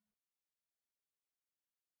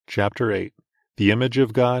Chapter 8. The Image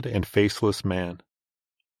of God and Faceless Man.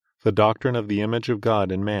 The doctrine of the image of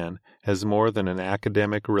God in man has more than an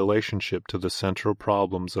academic relationship to the central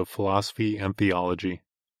problems of philosophy and theology.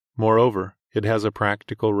 Moreover, it has a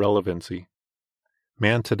practical relevancy.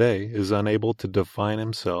 Man today is unable to define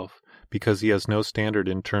himself because he has no standard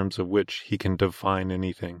in terms of which he can define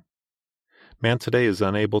anything. Man today is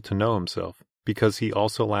unable to know himself because he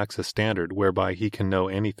also lacks a standard whereby he can know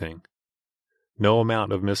anything. No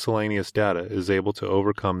amount of miscellaneous data is able to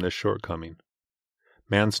overcome this shortcoming.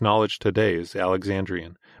 Man's knowledge today is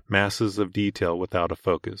Alexandrian, masses of detail without a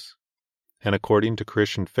focus. And according to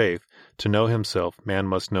Christian faith, to know himself man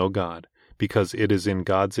must know God, because it is in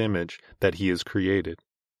God's image that he is created.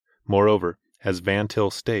 Moreover, as Van Til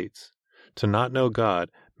states, to not know God,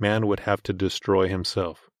 man would have to destroy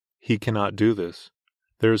himself. He cannot do this.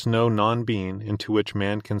 There is no non-being into which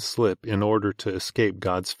man can slip in order to escape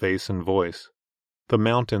God's face and voice. The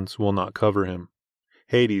mountains will not cover him.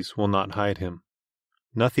 Hades will not hide him.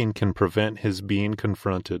 Nothing can prevent his being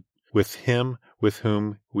confronted with him with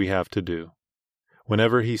whom we have to do.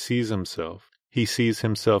 Whenever he sees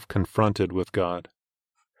himself confronted with God.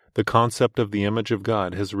 The concept of the image of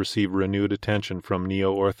God has received renewed attention from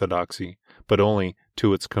neo-orthodoxy, but only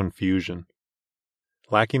to its confusion.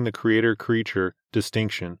 Lacking the creator-creature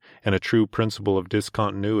distinction and a true principle of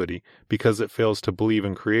discontinuity because it fails to believe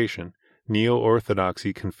in creation,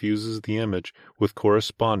 neo-orthodoxy confuses the image with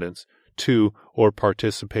correspondence to or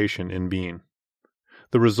participation in being.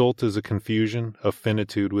 The result is a confusion of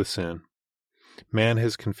finitude with sin. Man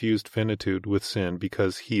has confused finitude with sin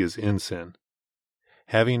because he is in sin.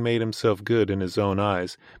 Having made himself good in his own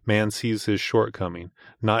eyes, man sees his shortcoming,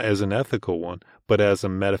 not as an ethical one, but as a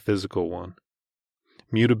metaphysical one.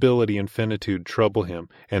 Mutability and finitude trouble him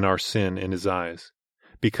and are sin in his eyes,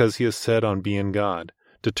 because he is set on being God,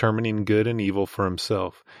 determining good and evil for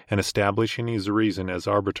himself, and establishing his reason as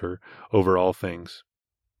arbiter over all things.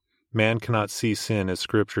 Man cannot see sin as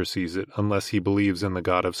Scripture sees it unless he believes in the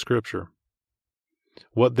God of Scripture.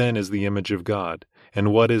 What then is the image of God,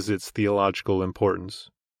 and what is its theological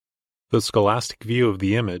importance? The scholastic view of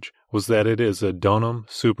the image was that it is a donum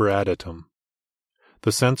superadditum.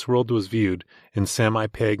 The sense world was viewed in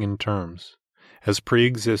semi-pagan terms, as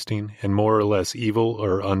pre-existing and more or less evil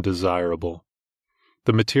or undesirable.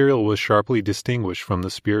 The material was sharply distinguished from the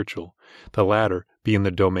spiritual, the latter being the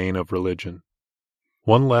domain of religion.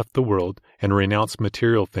 One left the world and renounced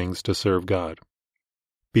material things to serve God.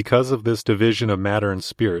 Because of this division of matter and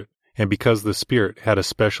spirit, and because the spirit had a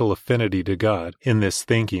special affinity to God in this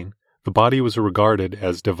thinking, the body was regarded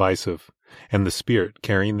as divisive, and the spirit,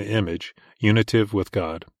 carrying the image, unitive with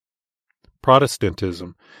God.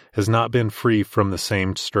 Protestantism has not been free from the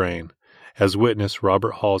same strain, as witness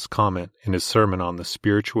Robert Hall's comment in his sermon on the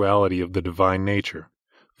spirituality of the divine nature.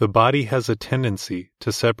 The body has a tendency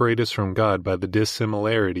to separate us from God by the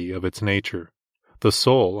dissimilarity of its nature. The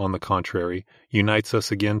soul, on the contrary, unites us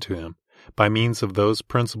again to him, by means of those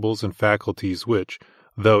principles and faculties which,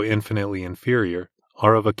 though infinitely inferior,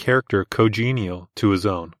 are of a character congenial to his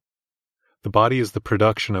own. The body is the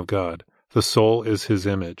production of God, the soul is his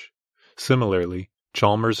image. Similarly,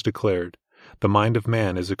 Chalmers declared, the mind of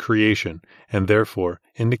man is a creation, and therefore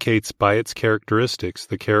indicates by its characteristics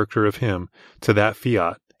the character of him to that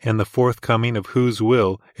fiat, and the forthcoming of whose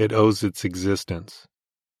will it owes its existence.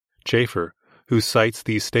 Schaeffer, who cites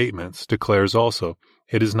these statements, declares also,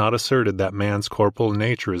 it is not asserted that man's corporal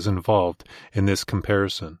nature is involved in this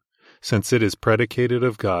comparison, since it is predicated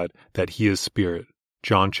of God that he is spirit.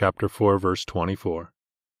 John chapter 4, verse 24.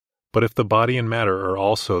 But if the body and matter are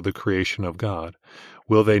also the creation of God,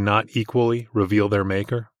 will they not equally reveal their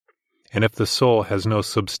Maker? And if the soul has no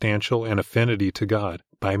substantial and affinity to God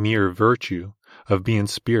by mere virtue of being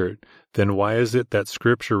spirit, then why is it that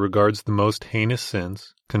Scripture regards the most heinous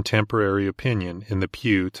sins, contemporary opinion in the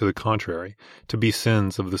pew to the contrary, to be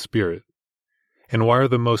sins of the spirit? And why are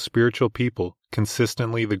the most spiritual people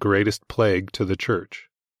consistently the greatest plague to the Church?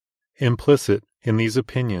 Implicit in these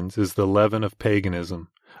opinions is the leaven of paganism,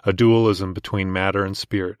 a dualism between matter and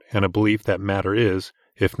spirit, and a belief that matter is,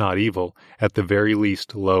 if not evil, at the very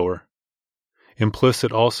least lower.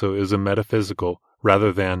 Implicit also is a metaphysical,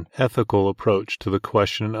 rather than ethical approach to the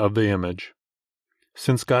question of the image.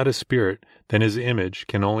 Since God is spirit, then his image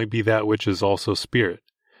can only be that which is also spirit.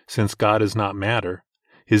 Since God is not matter,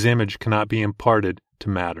 his image cannot be imparted to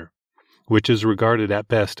matter, which is regarded at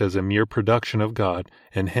best as a mere production of God,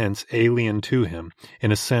 and hence alien to him,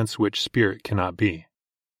 in a sense which spirit cannot be.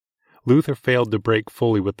 Luther failed to break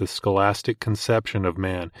fully with the scholastic conception of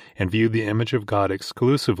man and viewed the image of God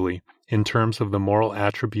exclusively in terms of the moral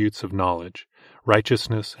attributes of knowledge,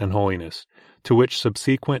 righteousness, and holiness, to which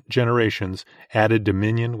subsequent generations added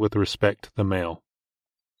dominion with respect to the male.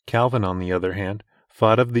 Calvin, on the other hand,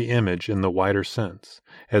 thought of the image in the wider sense,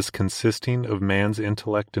 as consisting of man's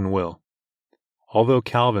intellect and will. Although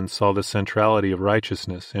Calvin saw the centrality of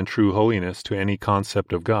righteousness and true holiness to any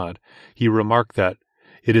concept of God, he remarked that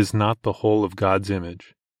it is not the whole of God's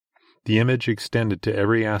image. The image extended to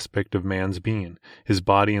every aspect of man's being, his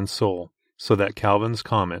body and soul, so that Calvin's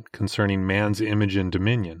comment concerning man's image and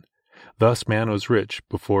dominion, "Thus man was rich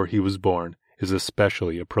before he was born," is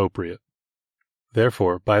especially appropriate.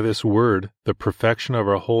 Therefore, by this word, the perfection of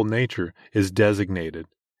our whole nature is designated,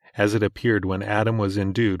 as it appeared when Adam was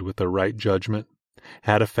endued with a right judgment,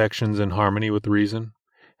 had affections in harmony with reason,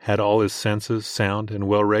 had all his senses sound and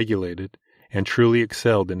well regulated, and truly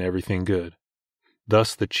excelled in everything good.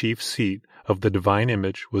 Thus the chief seat of the divine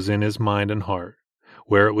image was in his mind and heart,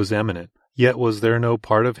 where it was eminent. Yet was there no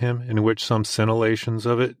part of him in which some scintillations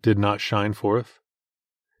of it did not shine forth?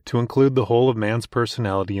 To include the whole of man's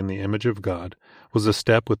personality in the image of God was a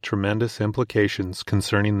step with tremendous implications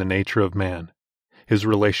concerning the nature of man, his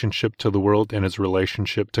relationship to the world and his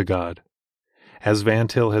relationship to God. As Van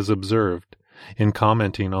Til has observed, in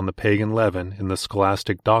commenting on the pagan leaven in the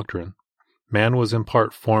scholastic doctrine, man was in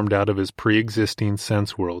part formed out of his pre-existing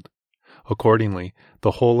sense world. Accordingly,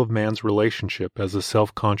 the whole of man's relationship as a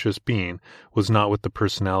self-conscious being was not with the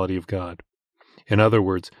personality of God. In other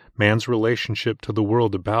words, man's relationship to the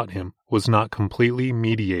world about him was not completely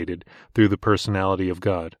mediated through the personality of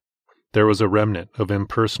God. There was a remnant of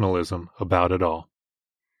impersonalism about it all.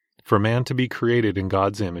 For man to be created in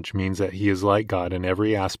God's image means that he is like God in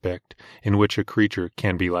every aspect in which a creature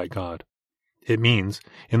can be like God. It means,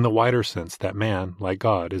 in the wider sense, that man, like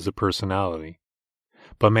God, is a personality.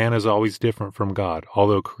 But man is always different from God,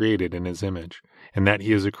 although created in his image, and that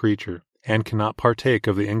he is a creature, and cannot partake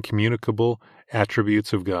of the incommunicable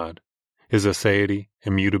attributes of God, his aseity,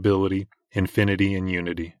 immutability, infinity, and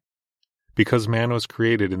unity. Because man was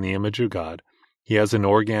created in the image of God, he has an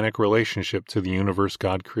organic relationship to the universe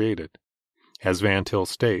God created. As Van Til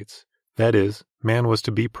states, that is, man was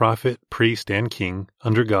to be prophet, priest, and king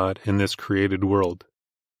under God in this created world.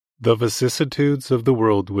 The vicissitudes of the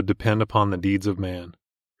world would depend upon the deeds of man.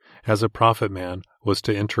 As a prophet, man was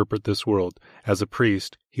to interpret this world. As a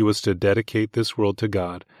priest, he was to dedicate this world to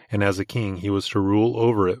God, and as a king, he was to rule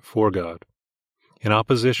over it for God. In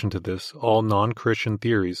opposition to this, all non-Christian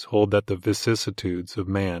theories hold that the vicissitudes of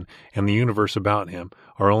man and the universe about him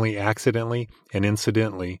are only accidentally and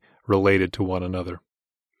incidentally related to one another.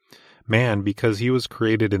 Man, because he was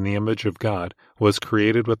created in the image of God, was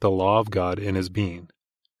created with the law of God in his being.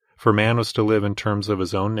 For man was to live in terms of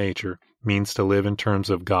his own nature, means to live in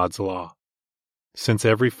terms of God's law. Since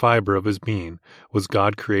every fiber of his being was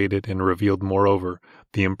God created and revealed moreover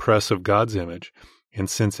the impress of God's image, and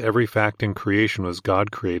since every fact in creation was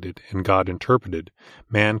God created and God interpreted,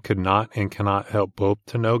 man could not and cannot help both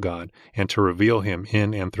to know God and to reveal him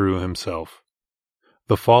in and through himself.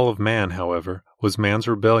 The fall of man, however, was man's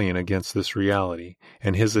rebellion against this reality,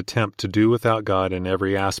 and his attempt to do without God in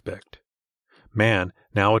every aspect. Man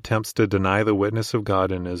now attempts to deny the witness of God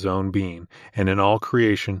in his own being and in all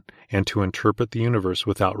creation, and to interpret the universe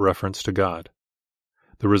without reference to God.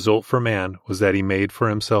 The result for man was that he made for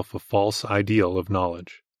himself a false ideal of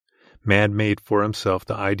knowledge. Man made for himself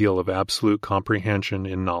the ideal of absolute comprehension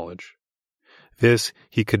in knowledge. This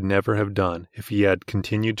he could never have done if he had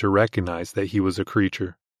continued to recognize that he was a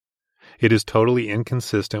creature. It is totally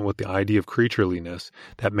inconsistent with the idea of creatureliness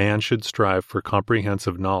that man should strive for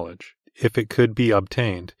comprehensive knowledge. If it could be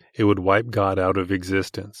obtained, it would wipe God out of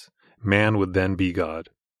existence. Man would then be God.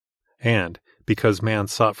 And, because man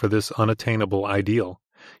sought for this unattainable ideal,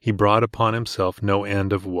 he brought upon himself no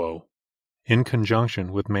end of woe. In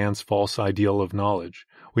conjunction with man's false ideal of knowledge,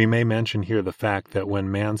 we may mention here the fact that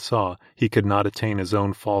when man saw he could not attain his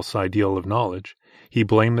own false ideal of knowledge, he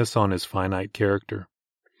blamed this on his finite character.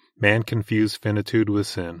 Man confused finitude with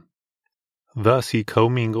sin. Thus he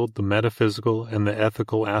commingled the metaphysical and the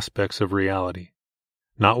ethical aspects of reality.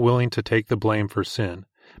 Not willing to take the blame for sin,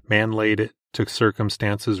 man laid it to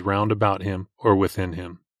circumstances round about him or within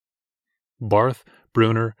him. Barth,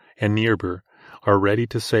 Brunner, and Niebuhr are ready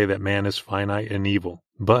to say that man is finite and evil,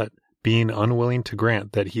 but, being unwilling to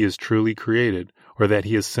grant that he is truly created, or that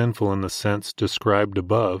he is sinful in the sense described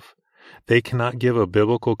above, they cannot give a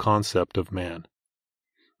biblical concept of man.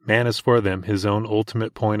 Man is for them his own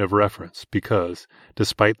ultimate point of reference because,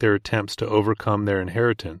 despite their attempts to overcome their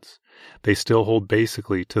inheritance, they still hold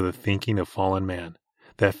basically to the thinking of fallen man,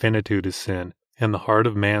 that finitude is sin, and the heart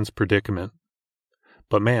of man's predicament.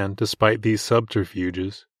 But man, despite these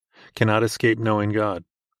subterfuges, cannot escape knowing God.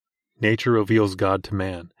 Nature reveals God to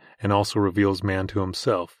man, and also reveals man to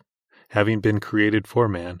himself, having been created for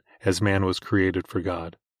man, as man was created for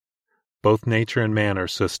God. Both nature and man are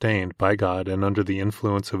sustained by God and under the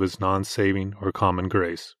influence of his non-saving or common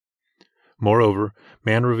grace. Moreover,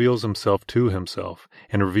 man reveals himself to himself,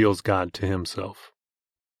 and reveals God to himself.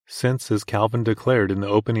 Since, as Calvin declared in the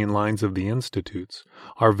opening lines of the Institutes,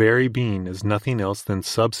 our very being is nothing else than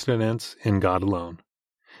subsistence in God alone,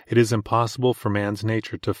 it is impossible for man's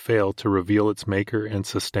nature to fail to reveal its maker and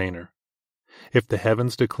sustainer. If the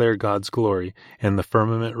heavens declare God's glory, and the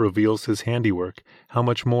firmament reveals his handiwork, how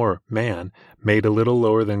much more man, made a little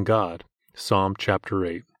lower than God? Psalm chapter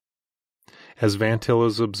 8. As Van Til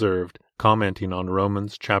has observed, commenting on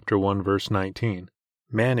Romans chapter 1 verse 19,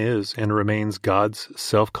 man is and remains God's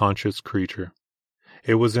self-conscious creature.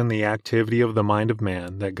 It was in the activity of the mind of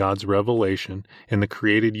man that God's revelation in the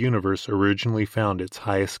created universe originally found its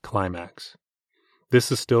highest climax.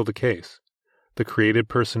 This is still the case. The created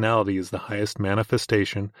personality is the highest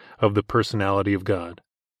manifestation of the personality of God.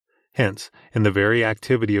 Hence, in the very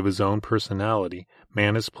activity of his own personality,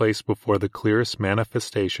 man is placed before the clearest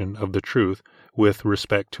manifestation of the truth with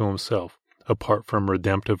respect to himself, apart from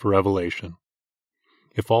redemptive revelation.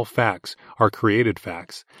 If all facts are created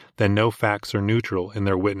facts, then no facts are neutral in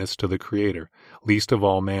their witness to the Creator, least of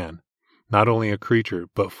all man, not only a creature,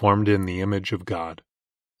 but formed in the image of God.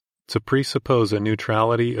 To presuppose a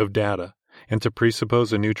neutrality of data, and to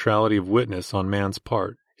presuppose a neutrality of witness on man's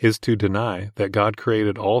part, is to deny that God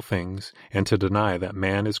created all things, and to deny that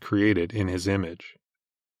man is created in his image.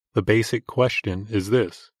 The basic question is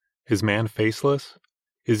this: is man faceless?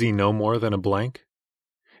 Is he no more than a blank?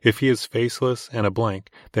 If he is faceless and a blank,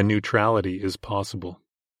 then neutrality is possible.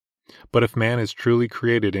 But if man is truly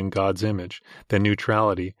created in God's image, then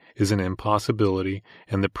neutrality is an impossibility,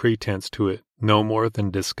 and the pretense to it no more than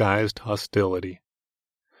disguised hostility.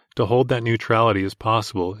 To hold that neutrality is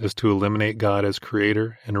possible is to eliminate God as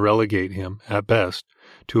creator and relegate him, at best,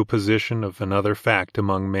 to a position of another fact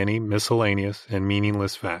among many miscellaneous and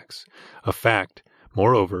meaningless facts, a fact,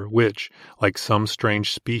 moreover, which, like some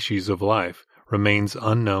strange species of life, remains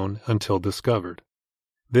unknown until discovered.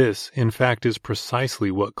 This, in fact, is precisely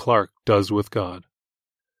what Clarke does with God.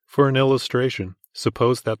 For an illustration,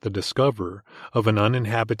 suppose that the discoverer of an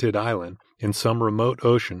uninhabited island in some remote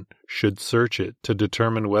ocean should search it to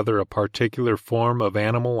determine whether a particular form of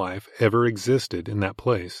animal life ever existed in that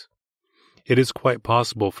place. It is quite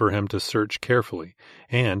possible for him to search carefully,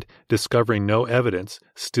 and, discovering no evidence,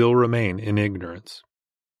 still remain in ignorance.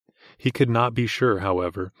 He could not be sure,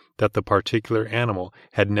 however, that the particular animal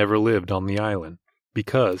had never lived on the island,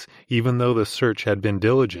 because, even though the search had been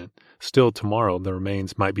diligent, still tomorrow the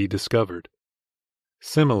remains might be discovered.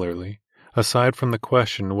 Similarly, aside from the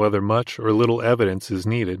question whether much or little evidence is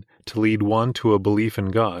needed to lead one to a belief in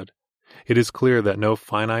God, it is clear that no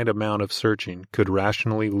finite amount of searching could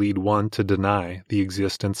rationally lead one to deny the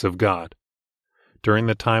existence of God. During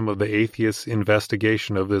the time of the atheist's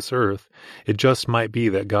investigation of this earth, it just might be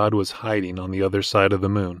that God was hiding on the other side of the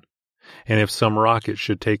moon. And if some rocket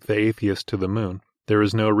should take the atheist to the moon, there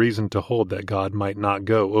is no reason to hold that God might not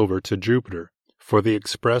go over to Jupiter, for the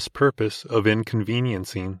express purpose of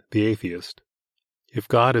inconveniencing the atheist. If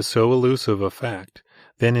God is so elusive a fact,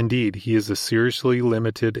 then indeed he is a seriously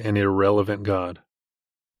limited and irrelevant God.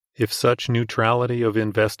 If such neutrality of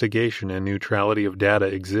investigation and neutrality of data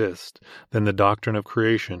exist, then the doctrine of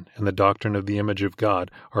creation and the doctrine of the image of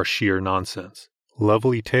God are sheer nonsense.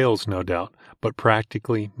 Lovely tales, no doubt, but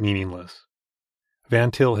practically meaningless.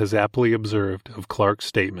 Van Til has aptly observed of Clarke's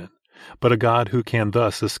statement, but a God who can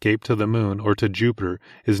thus escape to the moon or to Jupiter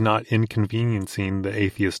is not inconveniencing the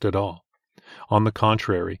atheist at all. On the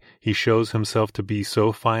contrary, he shows himself to be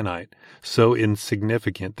so finite, so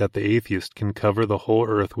insignificant that the atheist can cover the whole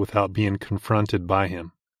earth without being confronted by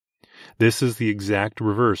him. This is the exact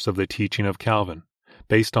reverse of the teaching of Calvin,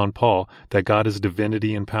 based on Paul that God is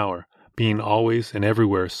divinity and power, being always and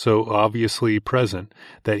everywhere so obviously present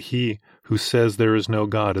that he who says there is no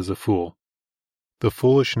God is a fool. The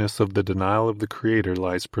foolishness of the denial of the Creator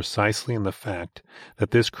lies precisely in the fact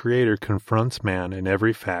that this Creator confronts man in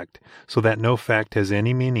every fact, so that no fact has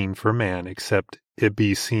any meaning for man except it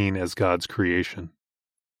be seen as God's creation.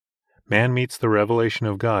 Man meets the revelation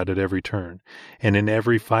of God at every turn, and in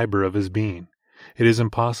every fiber of his being. It is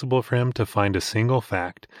impossible for him to find a single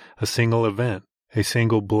fact, a single event, a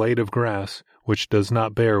single blade of grass, which does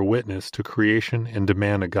not bear witness to creation and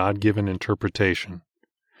demand a God-given interpretation.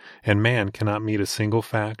 And man cannot meet a single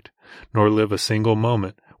fact, nor live a single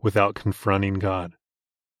moment without confronting God.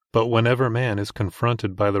 But whenever man is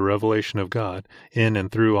confronted by the revelation of God in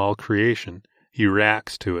and through all creation, he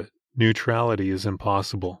reacts to it. Neutrality is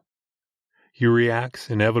impossible. He reacts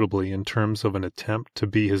inevitably in terms of an attempt to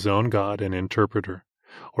be his own God and interpreter,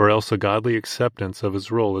 or else a godly acceptance of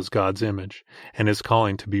his role as God's image, and his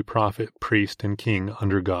calling to be prophet, priest, and king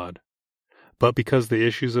under God. But because the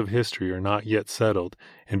issues of history are not yet settled,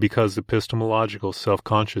 and because epistemological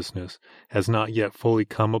self-consciousness has not yet fully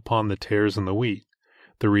come upon the tares and the wheat,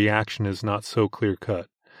 the reaction is not so clear-cut,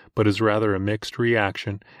 but is rather a mixed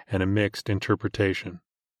reaction and a mixed interpretation.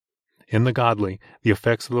 In the godly, the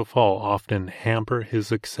effects of the fall often hamper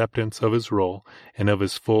his acceptance of his role and of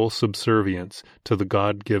his full subservience to the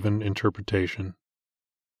God-given interpretation.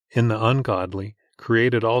 In the ungodly,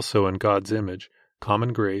 created also in God's image,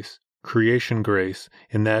 common grace, creation grace,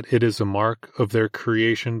 in that it is a mark of their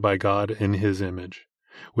creation by God in his image,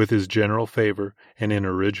 with his general favor and in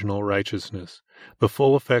original righteousness, the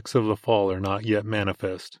full effects of the fall are not yet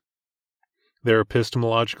manifest. Their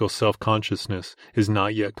epistemological self-consciousness is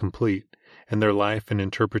not yet complete, and their life and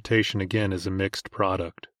interpretation again is a mixed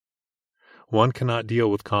product. One cannot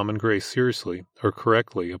deal with common grace seriously or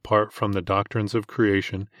correctly apart from the doctrines of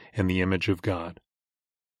creation and the image of God.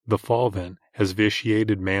 The fall, then, has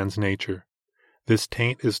vitiated man's nature. This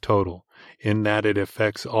taint is total, in that it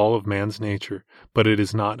affects all of man's nature, but it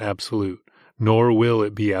is not absolute, nor will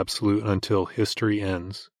it be absolute until history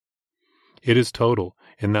ends. It is total,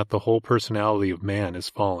 in that the whole personality of man is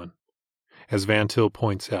fallen. As Van Til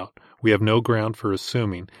points out, we have no ground for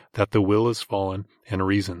assuming that the will is fallen and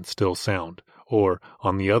reason still sound, or,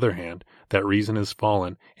 on the other hand, that reason is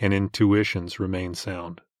fallen and intuitions remain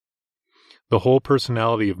sound. The whole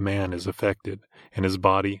personality of man is affected, and his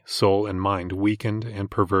body, soul, and mind weakened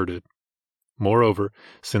and perverted. Moreover,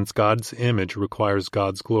 since God's image requires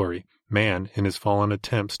God's glory, man, in his fallen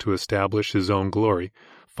attempts to establish his own glory,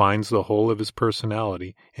 finds the whole of his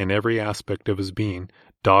personality and every aspect of his being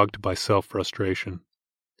dogged by self-frustration.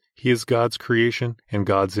 He is God's creation and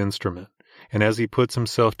God's instrument, and as he puts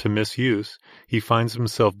himself to misuse, he finds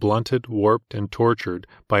himself blunted, warped, and tortured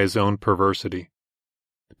by his own perversity.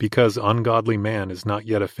 Because ungodly man is not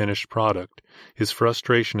yet a finished product, his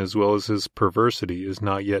frustration as well as his perversity is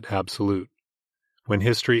not yet absolute. When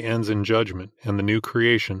history ends in judgment and the new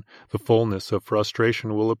creation, the fullness of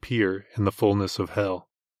frustration will appear in the fullness of hell.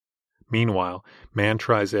 Meanwhile, man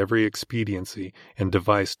tries every expediency and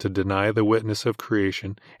device to deny the witness of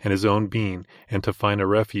creation and his own being and to find a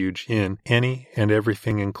refuge in any and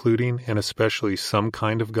everything, including and especially some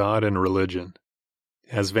kind of God and religion.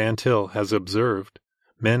 As Van Til has observed,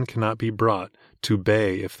 men cannot be brought to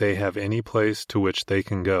bay if they have any place to which they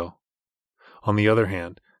can go. On the other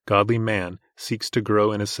hand, godly man seeks to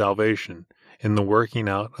grow in his salvation, in the working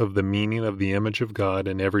out of the meaning of the image of God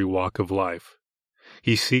in every walk of life.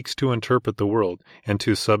 He seeks to interpret the world and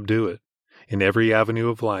to subdue it, in every avenue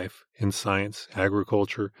of life, in science,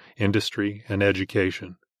 agriculture, industry, and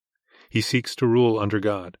education. He seeks to rule under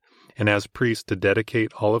God, and as priest to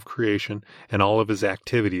dedicate all of creation and all of his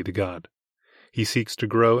activity to God. He seeks to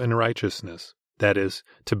grow in righteousness, that is,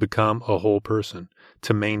 to become a whole person,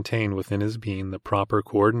 to maintain within his being the proper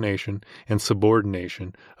coordination and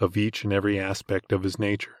subordination of each and every aspect of his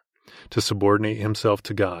nature, to subordinate himself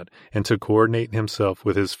to God, and to coordinate himself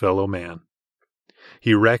with his fellow man.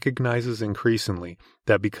 He recognizes increasingly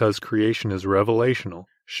that because creation is revelational,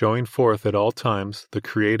 showing forth at all times the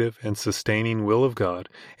creative and sustaining will of God,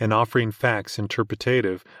 and offering facts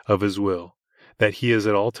interpretative of his will, that he is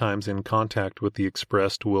at all times in contact with the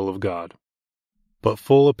expressed will of God. But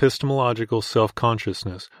full epistemological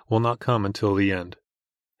self-consciousness will not come until the end.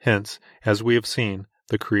 Hence, as we have seen,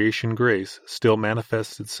 the creation grace still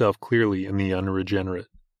manifests itself clearly in the unregenerate.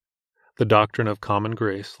 The doctrine of common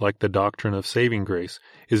grace, like the doctrine of saving grace,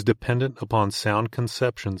 is dependent upon sound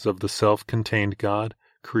conceptions of the self-contained God,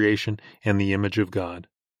 creation, and the image of God.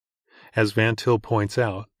 As Van Til points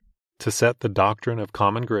out, to set the doctrine of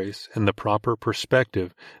common grace in the proper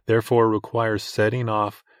perspective therefore requires setting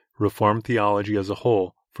off Reformed theology as a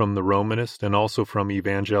whole from the Romanist and also from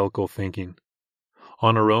evangelical thinking.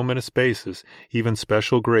 On a Romanist basis, even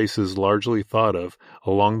special grace is largely thought of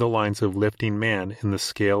along the lines of lifting man in the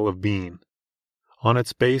scale of being. On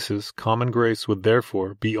its basis, common grace would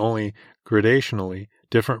therefore be only gradationally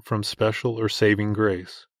different from special or saving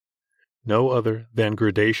grace. No other than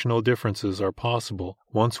gradational differences are possible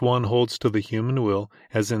once one holds to the human will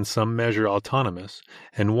as in some measure autonomous,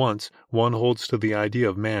 and once one holds to the idea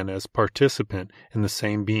of man as participant in the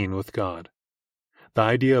same being with God. The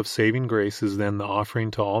idea of saving grace is then the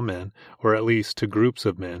offering to all men, or at least to groups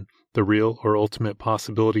of men, the real or ultimate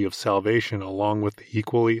possibility of salvation along with the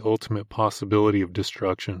equally ultimate possibility of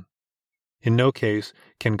destruction. In no case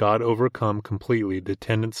can God overcome completely the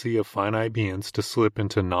tendency of finite beings to slip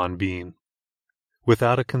into non-being.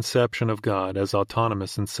 Without a conception of God as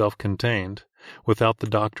autonomous and self-contained, without the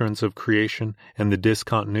doctrines of creation and the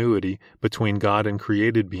discontinuity between God and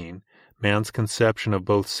created being, man's conception of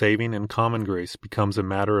both saving and common grace becomes a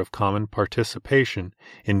matter of common participation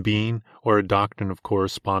in being or a doctrine of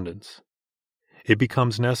correspondence. It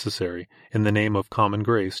becomes necessary, in the name of common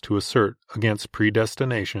grace, to assert, against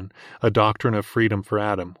predestination, a doctrine of freedom for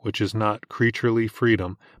Adam, which is not creaturely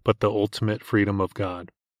freedom, but the ultimate freedom of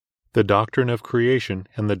God. The doctrine of creation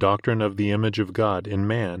and the doctrine of the image of God in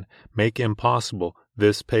man make impossible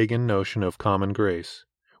this pagan notion of common grace,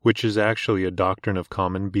 which is actually a doctrine of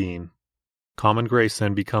common being. Common grace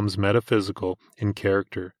then becomes metaphysical in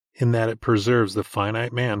character, in that it preserves the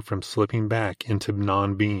finite man from slipping back into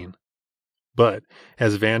non-being. But,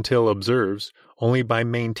 as Van Til observes, only by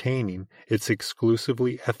maintaining its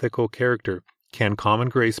exclusively ethical character can common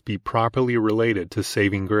grace be properly related to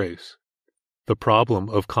saving grace. The problem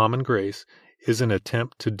of common grace is an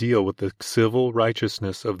attempt to deal with the civil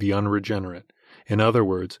righteousness of the unregenerate, in other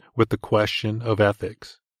words, with the question of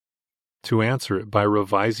ethics. To answer it by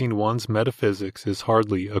revising one's metaphysics is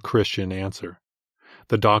hardly a Christian answer.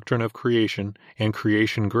 The doctrine of creation and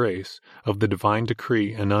creation grace, of the divine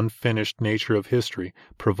decree and unfinished nature of history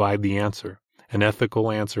provide the answer, an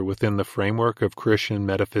ethical answer within the framework of Christian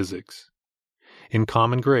metaphysics. In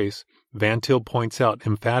common grace, Van Til points out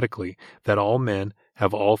emphatically that all men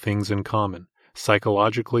have all things in common,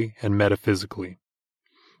 psychologically and metaphysically.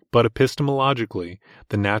 But epistemologically,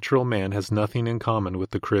 the natural man has nothing in common with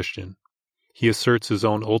the Christian. He asserts his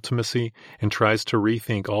own ultimacy and tries to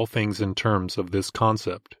rethink all things in terms of this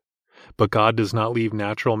concept. But God does not leave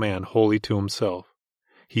natural man wholly to himself.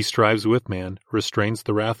 He strives with man, restrains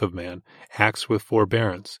the wrath of man, acts with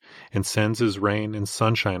forbearance, and sends his rain and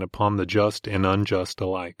sunshine upon the just and unjust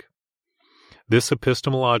alike. This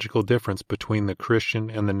epistemological difference between the Christian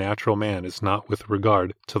and the natural man is not with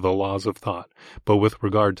regard to the laws of thought, but with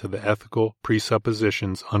regard to the ethical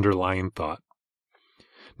presuppositions underlying thought.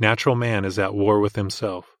 Natural man is at war with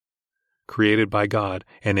himself. Created by God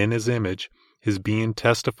and in his image, his being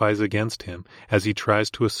testifies against him as he tries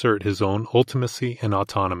to assert his own ultimacy and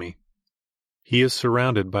autonomy. He is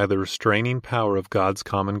surrounded by the restraining power of God's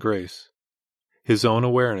common grace. His own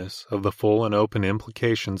awareness of the full and open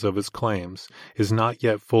implications of his claims is not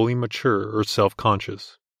yet fully mature or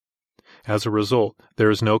self-conscious. As a result, there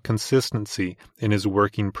is no consistency in his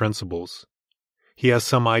working principles. He has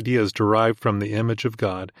some ideas derived from the image of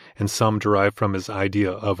God and some derived from his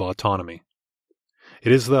idea of autonomy.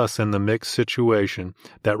 It is thus in the mixed situation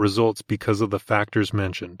that results because of the factors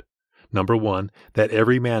mentioned. Number 1, that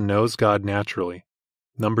every man knows God naturally.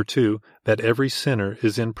 Number 2, that every sinner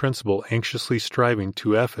is in principle anxiously striving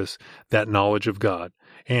to efface that knowledge of God.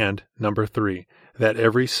 And, number 3, that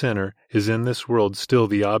every sinner is in this world still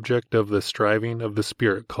the object of the striving of the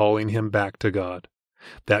Spirit calling him back to God.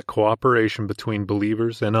 That cooperation between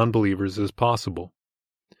believers and unbelievers is possible.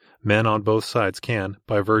 Men on both sides can,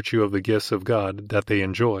 by virtue of the gifts of God that they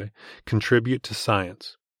enjoy, contribute to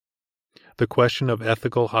science. The question of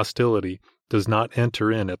ethical hostility does not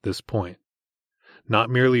enter in at this point. Not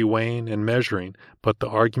merely weighing and measuring, but the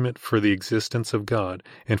argument for the existence of God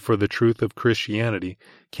and for the truth of Christianity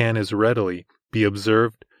can as readily be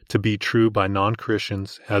observed to be true by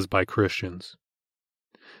non-Christians as by Christians.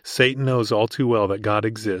 Satan knows all too well that God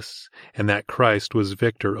exists and that Christ was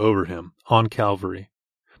victor over him on Calvary.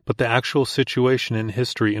 But the actual situation in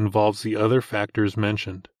history involves the other factors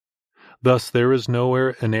mentioned. Thus, there is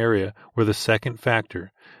nowhere an area where the second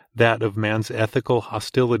factor, that of man's ethical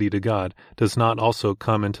hostility to God, does not also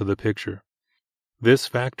come into the picture. This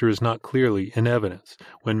factor is not clearly in evidence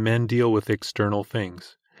when men deal with external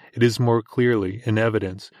things. It is more clearly in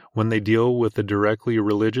evidence when they deal with the directly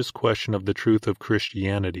religious question of the truth of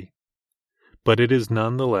Christianity. But it is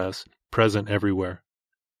none the less present everywhere.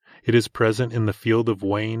 It is present in the field of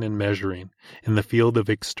weighing and measuring, in the field of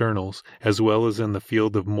externals, as well as in the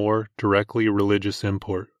field of more directly religious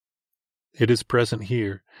import. It is present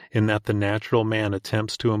here, in that the natural man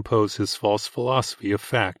attempts to impose his false philosophy of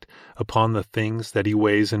fact upon the things that he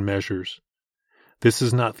weighs and measures. This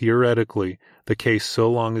is not theoretically the case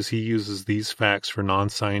so long as he uses these facts for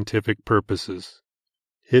non-scientific purposes.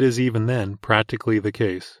 It is even then practically the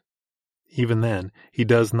case. Even then, he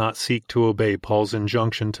does not seek to obey Paul's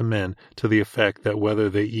injunction to men to the effect that whether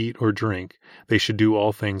they eat or drink, they should do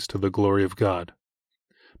all things to the glory of God.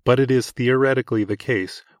 But it is theoretically the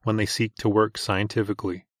case when they seek to work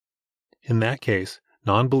scientifically. In that case,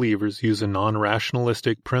 non-believers use a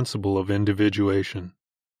non-rationalistic principle of individuation.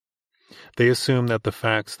 They assume that the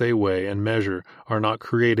facts they weigh and measure are not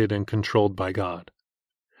created and controlled by God.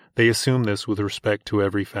 They assume this with respect to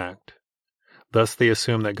every fact. Thus they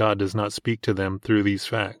assume that God does not speak to them through these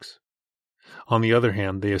facts. On the other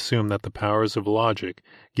hand, they assume that the powers of logic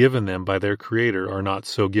given them by their Creator are not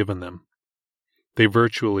so given them. They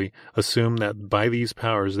virtually assume that by these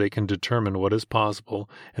powers they can determine what is possible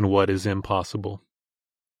and what is impossible.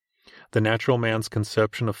 The natural man's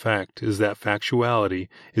conception of fact is that factuality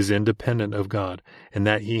is independent of God, and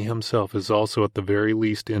that he himself is also at the very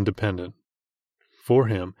least independent. For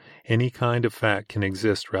him, any kind of fact can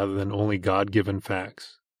exist rather than only God-given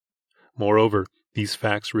facts. Moreover, these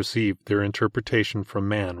facts receive their interpretation from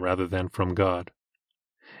man rather than from God.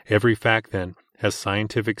 Every fact, then, has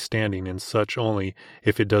scientific standing in such only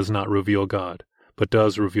if it does not reveal God, but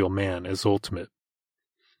does reveal man as ultimate.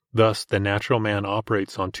 Thus, the natural man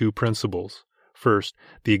operates on two principles: first,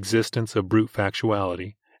 the existence of brute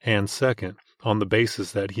factuality, and second, on the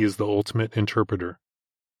basis that he is the ultimate interpreter.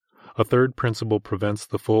 A third principle prevents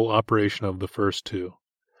the full operation of the first two.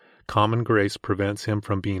 Common grace prevents him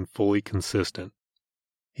from being fully consistent.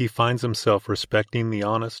 He finds himself respecting the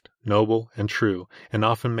honest, noble, and true, and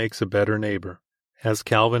often makes a better neighbor, as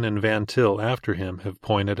Calvin and Van Til after him have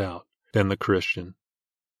pointed out, than the Christian.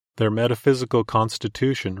 Their metaphysical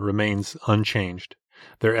constitution remains unchanged.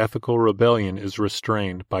 Their ethical rebellion is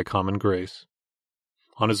restrained by common grace.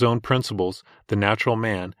 On his own principles, the natural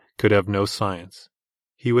man could have no science.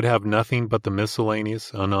 He would have nothing but the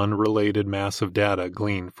miscellaneous and unrelated mass of data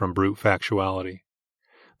gleaned from brute factuality.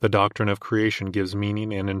 The doctrine of creation gives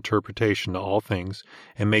meaning and interpretation to all things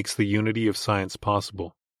and makes the unity of science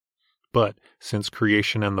possible. But, since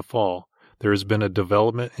creation and the fall, there has been a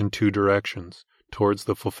development in two directions, towards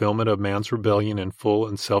the fulfillment of man's rebellion in full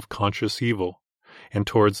and self-conscious evil, and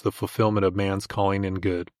towards the fulfillment of man's calling in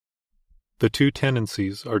good. The two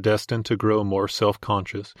tendencies are destined to grow more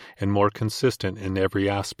self-conscious and more consistent in every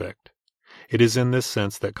aspect. It is in this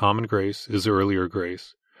sense that common grace is earlier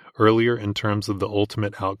grace, earlier in terms of the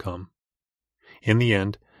ultimate outcome. In the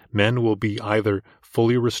end, men will be either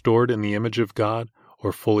fully restored in the image of God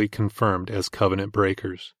or fully confirmed as covenant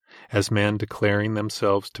breakers, as men declaring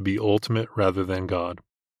themselves to be ultimate rather than God.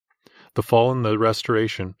 The fall and the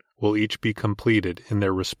restoration will each be completed in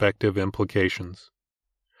their respective implications.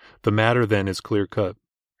 The matter then is clear-cut.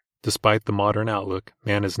 Despite the modern outlook,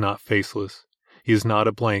 man is not faceless. He is not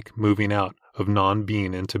a blank moving out of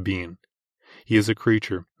non-being into being. He is a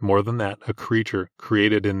creature, more than that, a creature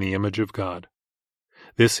created in the image of God.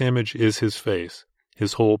 This image is his face,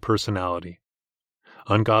 his whole personality.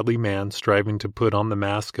 Ungodly man, striving to put on the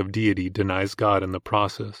mask of deity, denies God in the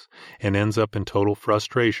process, and ends up in total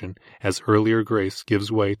frustration as earlier grace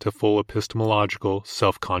gives way to full epistemological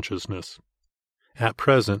self-consciousness. At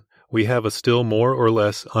present, we have a still more or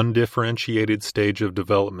less undifferentiated stage of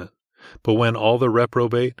development, but when all the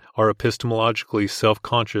reprobate are epistemologically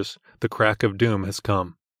self-conscious, the crack of doom has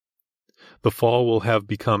come. The fall will have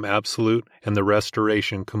become absolute and the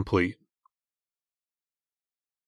restoration complete.